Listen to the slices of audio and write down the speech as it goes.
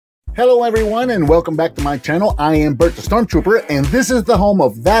Hello everyone and welcome back to my channel. I am Bert the Stormtrooper and this is the home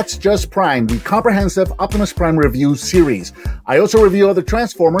of That's Just Prime, the comprehensive Optimus Prime review series. I also review other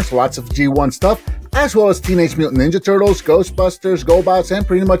Transformers, lots of G1 stuff, as well as Teenage Mutant Ninja Turtles, Ghostbusters, GoBots, and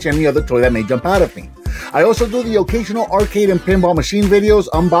pretty much any other toy that may jump out at me. I also do the occasional arcade and pinball machine videos,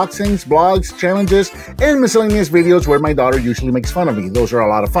 unboxings, blogs, challenges, and miscellaneous videos where my daughter usually makes fun of me. Those are a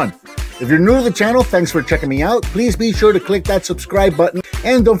lot of fun. If you're new to the channel, thanks for checking me out. Please be sure to click that subscribe button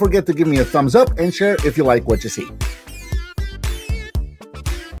and don't forget to give me a thumbs up and share if you like what you see.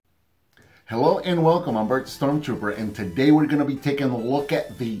 Hello and welcome, I'm Bert the Stormtrooper, and today we're going to be taking a look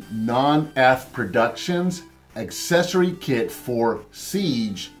at the NONNEF Productions accessory kit for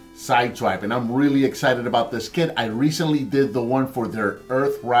Siege Sideswipe, and I'm really excited about this kit. I recently did the one for their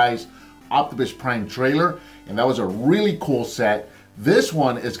Earthrise Optimus Prime trailer, and that was a really cool set. This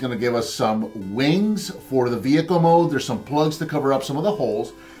one is going to give us some wings for the vehicle mode. There's some plugs to cover up some of the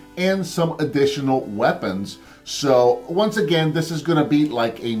holes and some additional weapons. So once again, this is going to be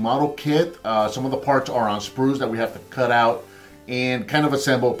like a model kit. Some of the parts are on sprues that we have to cut out and kind of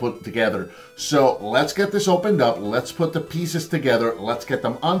assemble, put together. So let's get this opened up. Let's put the pieces together. Let's get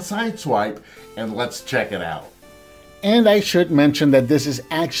them on Sideswipe and let's check it out. And I should mention that this is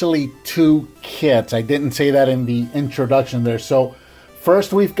actually two kits. I didn't say that in the introduction there. So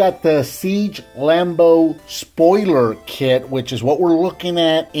first we've got the Siege LAMBO spoiler kit, which is what we're looking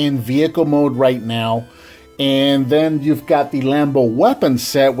at in vehicle mode right now. And then you've got the LAMBO weapon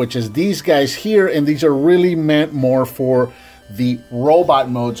set, which is these guys here, and these are really meant more for the robot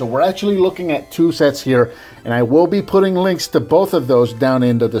mode. So we're actually looking at two sets here, and I will be putting links to both of those down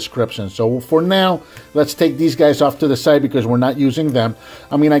in the description. So for now, let's take these guys off to the side because we're not using them.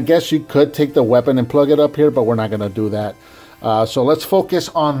 I mean, I guess you could take the weapon and plug it up here, but we're not going to do that. So let's focus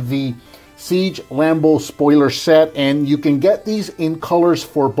on the Siege LAMBO spoiler set, and you can get these in colors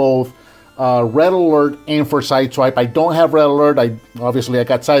for both Red Alert and for Sideswipe. I don't have Red Alert. Obviously I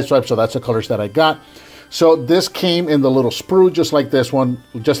got Sideswipe, so that's the colors that I got. So this came in the little sprue, just like this one,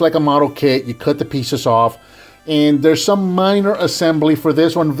 just like a model kit. You cut the pieces off, and there's some minor assembly for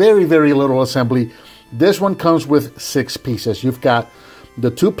this one, very, very little assembly. This one comes with 6 pieces. You've got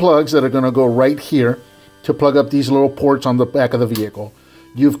the 2 plugs that are going to go right here to plug up these little ports on the back of the vehicle.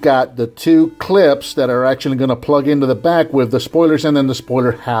 You've got the 2 clips that are actually going to plug into the back with the spoilers, and then the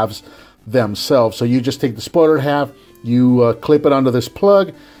spoiler halves themselves. So you just take the spoiler half, you clip it onto this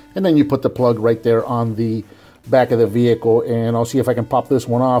plug, and then you put the plug right there on the back of the vehicle. And I'll see if I can pop this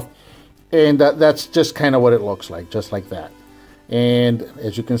one off. And that's just kind of what it looks like, just like that. And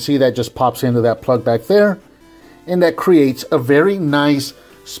as you can see, that just pops into that plug back there. And that creates a very nice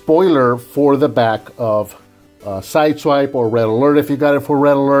spoiler for the back of Sideswipe or Red Alert if you got it for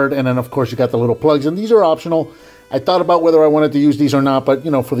Red Alert. And then, of course, you got the little plugs. And these are optional. I thought about whether I wanted to use these or not, but,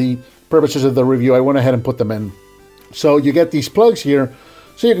 you know, for the purposes of the review, I went ahead and put them in. So you get these plugs here,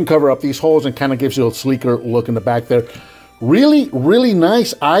 so you can cover up these holes and kind of gives you a sleeker look in the back there. Really, really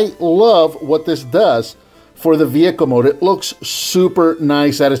nice. I love what this does for the vehicle mode. It looks super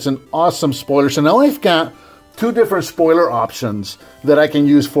nice. That is an awesome spoiler. So now I've got 2 different spoiler options that I can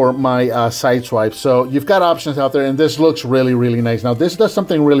use for my Sideswipe. So you've got options out there, and this looks really, really nice. Now this does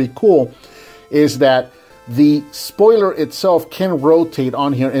something really cool, is that the spoiler itself can rotate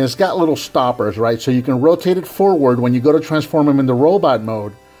on here, and it's got little stoppers, right? So you can rotate it forward when you go to transform them into robot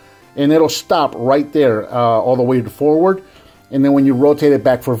mode, and it'll stop right there all the way forward. And then when you rotate it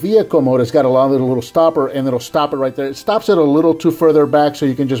back for vehicle mode, it's got a little stopper, and it'll stop it right there. It stops it a little too further back, so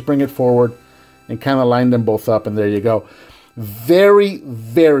you can just bring it forward and kind of line them both up, and there you go. Very,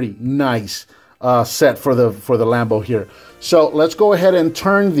 very nice set for the LAMBO here. So let's go ahead and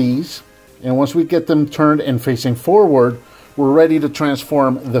turn these. And once we get them turned and facing forward, we're ready to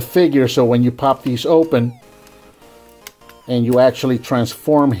transform the figure. So when you pop these open and you actually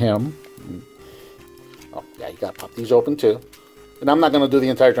transform him, oh yeah, you gotta pop these open too. And I'm not gonna do the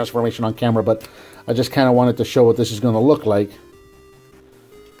entire transformation on camera, but I just kind of wanted to show what this is gonna look like.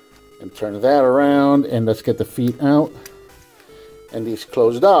 And turn that around, and let's get the feet out and these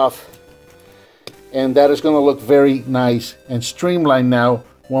closed off. And that is gonna look very nice and streamlined now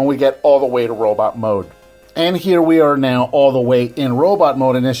when we get all the way to robot mode. And here we are now all the way in robot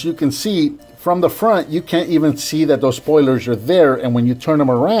mode, and as you can see from the front, you can't even see that those spoilers are there, and when you turn them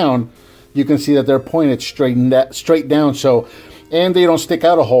around, you can see that they're pointed straight down. So, and they don't stick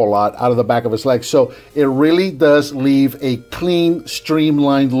out a whole lot out of the back of his legs. So it really does leave a clean,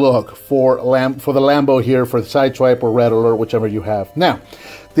 streamlined look for the LAMBO here, for the Sideswipe or Red Alert, whichever you have. Now,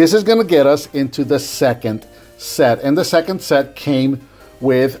 this is going to get us into the second set, and the second set came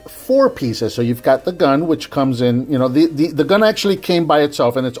with 4 pieces. So you've got the gun, which comes in, you know, the gun actually came by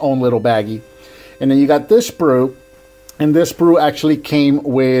itself in its own little baggie. And then you got this sprue, and this sprue actually came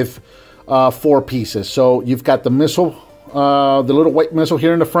with 4 pieces. So you've got the missile, the little white missile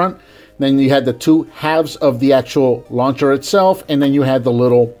here in the front. Then you had the 2 halves of the actual launcher itself, and then you had the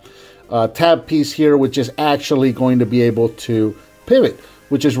little tab piece here, which is actually going to be able to pivot,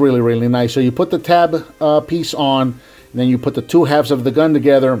 which is really, really nice. So you put the tab piece on, and then you put the 2 halves of the gun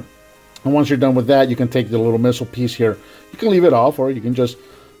together. And once you're done with that, you can take the little missile piece here. You can leave it off, or you can just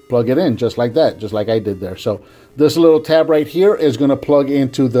plug it in just like that, just like I did there. So this little tab right here is going to plug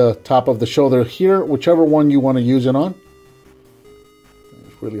into the top of the shoulder here, whichever one you want to use it on.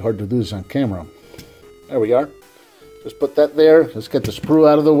 It's really hard to do this on camera. There we are. Just put that there. Let's get the sprue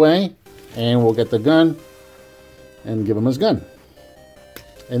out of the way, and we'll get the gun and give him his gun.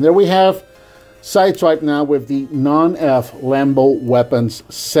 And there we have Sideswipe now with the NONNEF Lambo weapons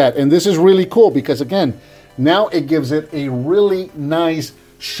set. And this is really cool because, again, now it gives it a really nice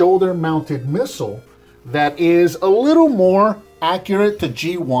shoulder-mounted missile that is a little more accurate to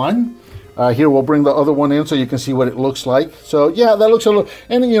G1. Here, we'll bring the other one in so you can see what it looks like. So, yeah, that looks a little...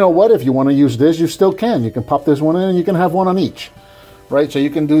 And you know what? If you want to use this, you still can. You can pop this one in and you can have one on each. Right? So you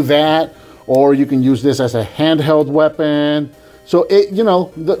can do that, or you can use this as a handheld weapon. So, you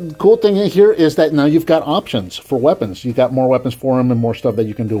know, the cool thing here is that now you've got options for weapons. You've got more weapons for them and more stuff that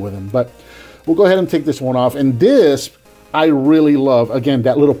you can do with them. But we'll go ahead and take this one off. And this, I really love. Again,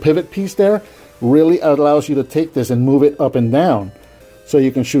 that little pivot piece there really allows you to take this and move it up and down. So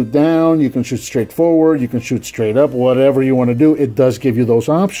you can shoot down, you can shoot straight forward, you can shoot straight up, whatever you want to do. It does give you those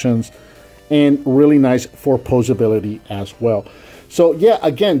options, and really nice for posability as well. So yeah,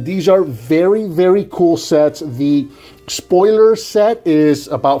 again, these are very, very cool sets. The spoiler set is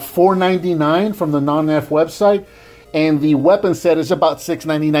about $4.99 from the NONNEF website, and the weapon set is about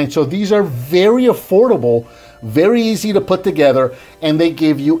 $6.99. So these are very affordable, very easy to put together, and they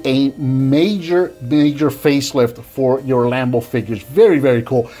give you a major facelift for your Lambo figures. Very, very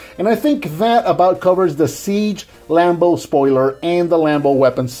cool. And I think that about covers the Siege Lambo spoiler and the Lambo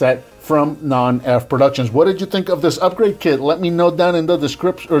weapon set from NONNEF Productions. What did you think of this upgrade kit? Let me know down in the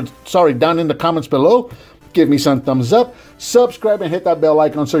description, or sorry, down in the comments below. Give me some thumbs up, subscribe, and hit that bell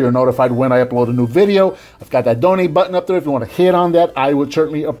icon so you're notified when I upload a new video. I've got that donate button up there. If you want to hit on that, I would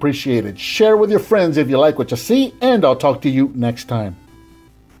certainly appreciate it. Share with your friends if you like what you see, and I'll talk to you next time.